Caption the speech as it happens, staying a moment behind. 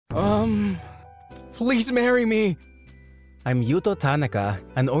Please marry me! I'm Yuto Tanaka,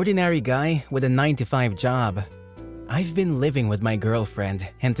 an ordinary guy with a 9-to-5 job. I've been living with my girlfriend,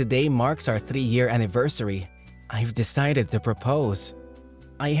 and today marks our 3-year anniversary. I've decided to propose.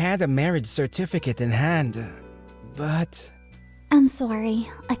 I had a marriage certificate in hand, but... I'm sorry,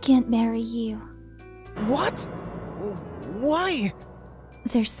 I can't marry you. What? Why?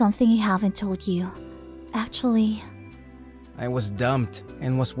 There's something I haven't told you. Actually... I was dumped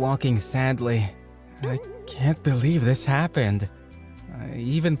and was walking sadly. I can't believe this happened. I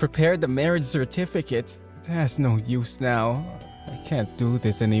even prepared the marriage certificate. It has no use now. I can't do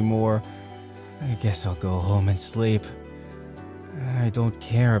this anymore. I guess I'll go home and sleep. I don't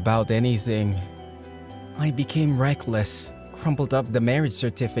care about anything. I became reckless, crumpled up the marriage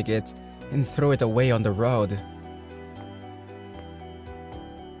certificate, and threw it away on the road.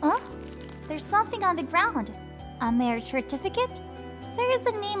 Huh? There's something on the ground. A marriage certificate? There is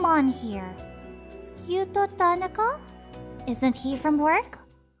a name on here. Yuto Tanaka? Isn't he from work?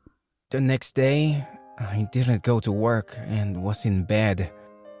 The next day, I didn't go to work and was in bed.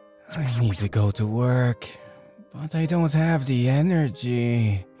 I need to go to work, but I don't have the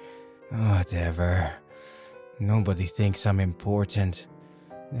energy. Whatever. Nobody thinks I'm important.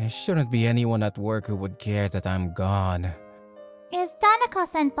 There shouldn't be anyone at work who would care that I'm gone. Is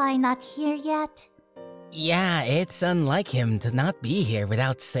Tanaka-senpai not here yet? Yeah, it's unlike him to not be here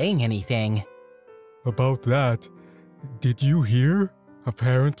without saying anything. About that, did you hear?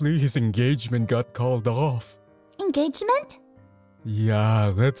 Apparently his engagement got called off. Engagement?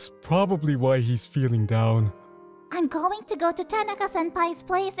 Yeah, that's probably why he's feeling down. I'm going to go to Tanaka-senpai's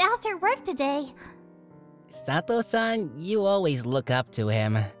place after work today. Sato-san, you always look up to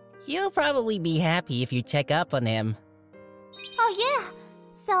him. He'll probably be happy if you check up on him. Oh yeah,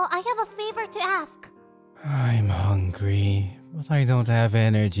 so I have a favor to ask. I'm hungry, but I don't have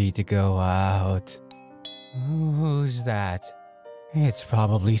energy to go out. Who's that? It's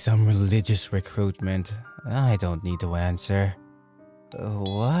probably some religious recruitment. I don't need to answer.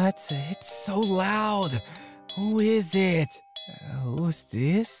 What? It's so loud! Who is it? Who's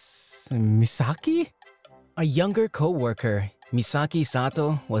this? Misaki? A younger co-worker, Misaki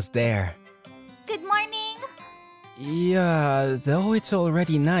Sato, was there. Good morning! Yeah, though it's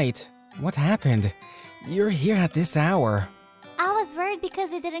already night. What happened? You're here at this hour. I was worried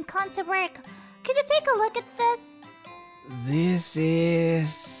because you didn't come to work. Could you take a look at this? This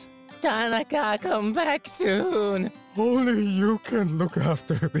is... Tanaka, come back soon! Only you can look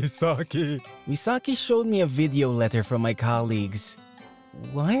after Misaki. Misaki showed me a video letter from my colleagues.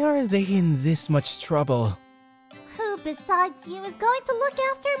 Why are they in this much trouble? Who besides you is going to look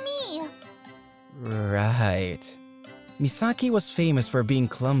after me? Right. Misaki was famous for being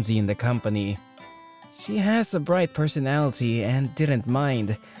clumsy in the company. She has a bright personality and didn't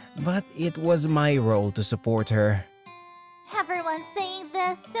mind, but it was my role to support her. Everyone's saying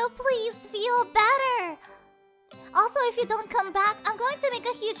this, so please feel better. Also, if you don't come back, I'm going to make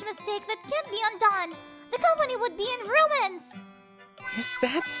a huge mistake that can't be undone. The company would be in ruins. Is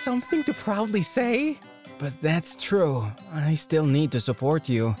that something to proudly say? But that's true. I still need to support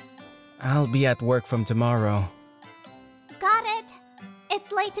you. I'll be at work from tomorrow. Got it.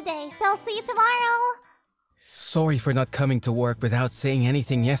 It's late today, so I'll see you tomorrow. Sorry for not coming to work without saying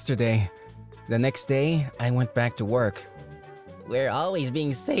anything yesterday. The next day, I went back to work. We're always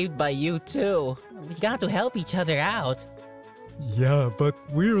being saved by you too. We got to help each other out. Yeah, but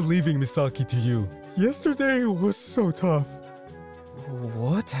we're leaving Misaki to you. Yesterday was so tough.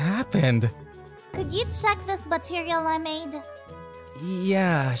 What happened? Could you check this material I made?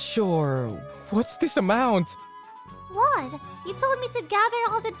 Yeah, sure. What's this amount? What? You told me to gather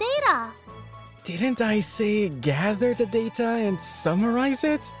all the data. Didn't I say gather the data and summarize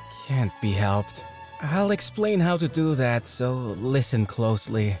it? Can't be helped. I'll explain how to do that, so listen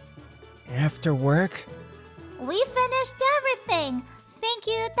closely. After work? We finished everything. Thank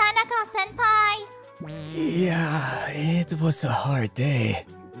you, Tanaka-senpai. Yeah, it was a hard day.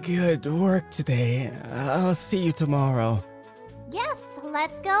 Good work today. I'll see you tomorrow. Yes,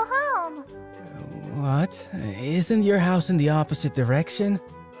 let's go home. What? Isn't your house in the opposite direction?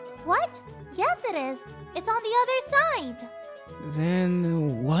 What? Yes, it is. It's on the other side.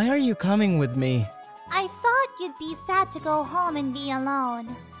 Then why are you coming with me? I thought you'd be sad to go home and be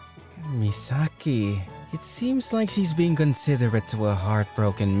alone. Misaki, it seems like she's being considerate to a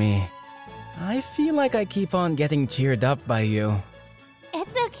heartbroken me. I feel like I keep on getting cheered up by you.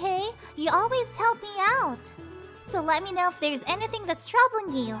 It's okay. You always help me out. So let me know if there's anything that's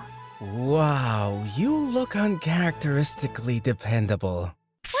troubling you. Wow, you look uncharacteristically dependable.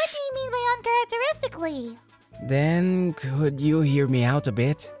 What do you mean by uncharacteristically? Then, could you hear me out a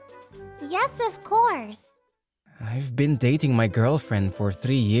bit? yes, of course. I've been dating my girlfriend for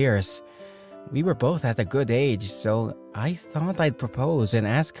 3 years. We were both at a good age, so I thought I'd propose and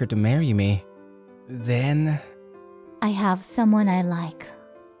ask her to marry me. Then... I have someone I like.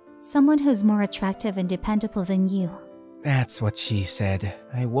 Someone who's more attractive and dependable than you. That's what she said.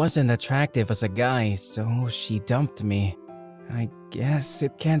 I wasn't attractive as a guy, so she dumped me. I guess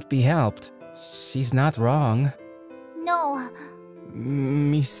it can't be helped. She's not wrong. No.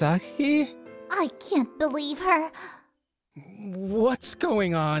 Misaki? I can't believe her. What's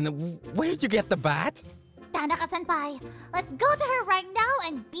going on? Where'd you get the bat? Tanaka-senpai, let's go to her right now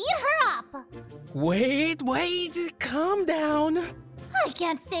and beat her up. Wait, calm down. I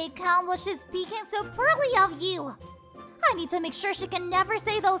can't stay calm while she's speaking so poorly of you. I need to make sure she can never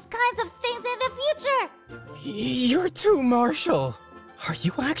say those kinds of things in the future. You're too martial. Are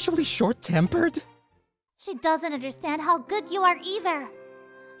you actually short-tempered? She doesn't understand how good you are either.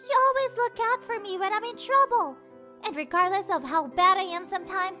 You always look out for me when I'm in trouble. And regardless of how bad I am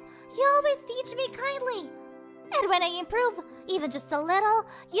sometimes, you always teach me kindly. And when I improve, even just a little,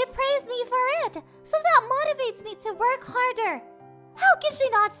 you praise me for it. So that motivates me to work harder. How can she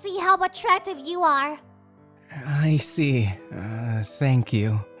not see how attractive you are? I see. Thank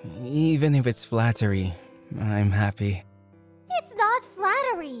you. Even if it's flattery, I'm happy. It's not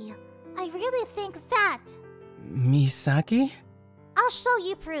flattery. I really think that. Misaki? I'll show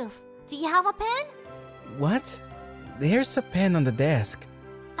you proof. Do you have a pen? What? There's a pen on the desk.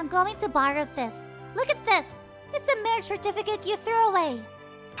 I'm going to borrow this. Look at this. It's a marriage certificate you threw away.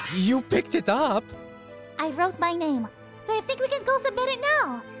 You picked it up? I wrote my name, so I think we can go submit it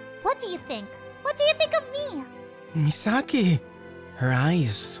now. What do you think? What do you think of me? Misaki! Her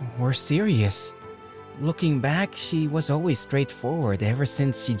eyes were serious. Looking back, she was always straightforward ever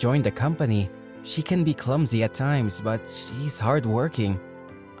since she joined the company. She can be clumsy at times, but she's hardworking.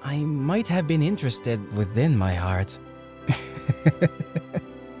 I might have been interested within my heart.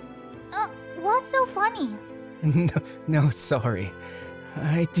 What's so funny? No, sorry.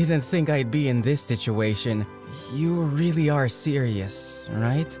 I didn't think I'd be in this situation. You really are serious,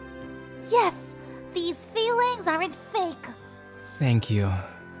 right? Yes, these feelings aren't fake. Thank you.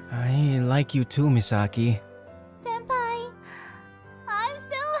 I like you too, Misaki. Senpai, I'm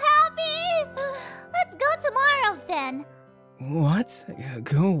so happy! Let's go tomorrow then. What?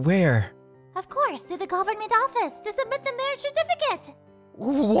 Go where? Of course, to the government office to submit the marriage certificate.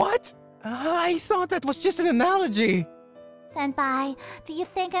 What? I thought that was just an analogy. Senpai, do you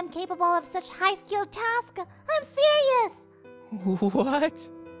think I'm capable of such high-skilled task? I'm serious! What?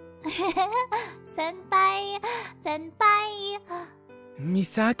 Senpai...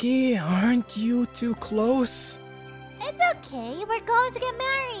 Misaki, aren't you too close? It's okay, we're going to get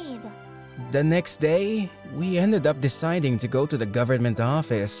married. The next day, we ended up deciding to go to the government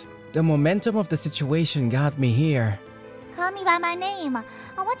office. The momentum of the situation got me here. Call me by my name.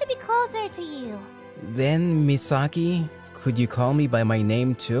 I want to be closer to you. Then, Misaki, could you call me by my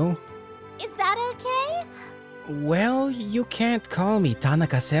name too? Is that okay? Well, you can't call me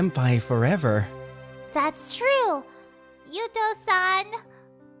Tanaka-senpai forever. That's true. Yuto-san.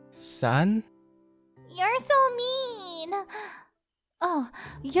 Son? You're so mean. Oh,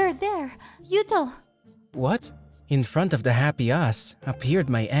 you're there. Yuto. What? In front of the happy us appeared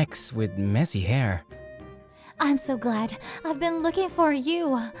my ex with messy hair. I'm so glad. I've been looking for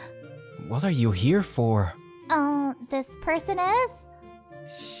you. What are you here for? This person is?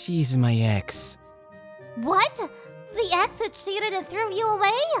 She's my ex. What? The ex who cheated and threw you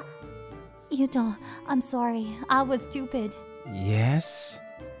away? Yuto, I'm sorry. I was stupid. Yes?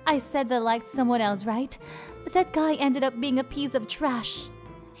 I said that I liked someone else, right? But that guy ended up being a piece of trash.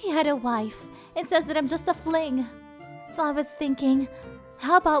 He had a wife and says that I'm just a fling. So I was thinking,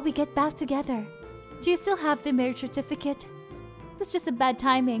 how about we get back together? Do you still have the marriage certificate? It's just a bad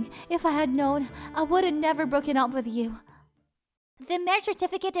timing. If I had known, I would have never broken up with you. The marriage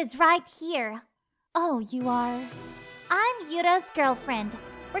certificate is right here. Oh, you are? I'm Yura's girlfriend.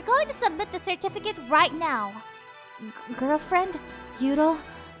 We're going to submit the certificate right now. Girlfriend? Yuto?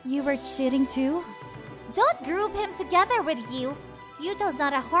 You were cheating too? Don't group him together with you. Yuto's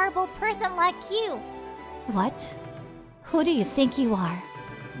not a horrible person like you. What? Who do you think you are?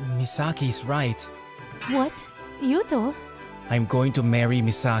 Misaki's right. What? Yuto? I'm going to marry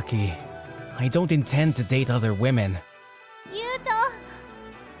Misaki. I don't intend to date other women. Yuto!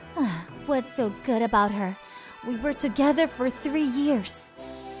 What's so good about her? We were together for 3 years.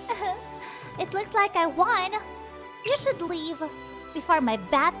 It looks like I won. You should leave before my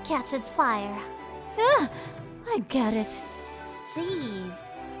bat catches fire. I get it. Jeez,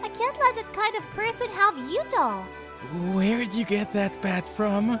 I can't let that kind of person have Yuto. Where'd you get that bat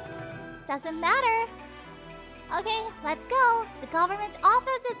from? Doesn't matter. Okay, let's go. The government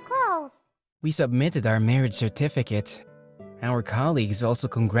office is closed. We submitted our marriage certificate. Our colleagues also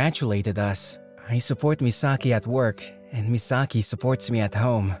congratulated us. I support Misaki at work, and Misaki supports me at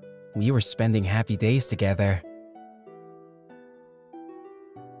home. We were spending happy days together.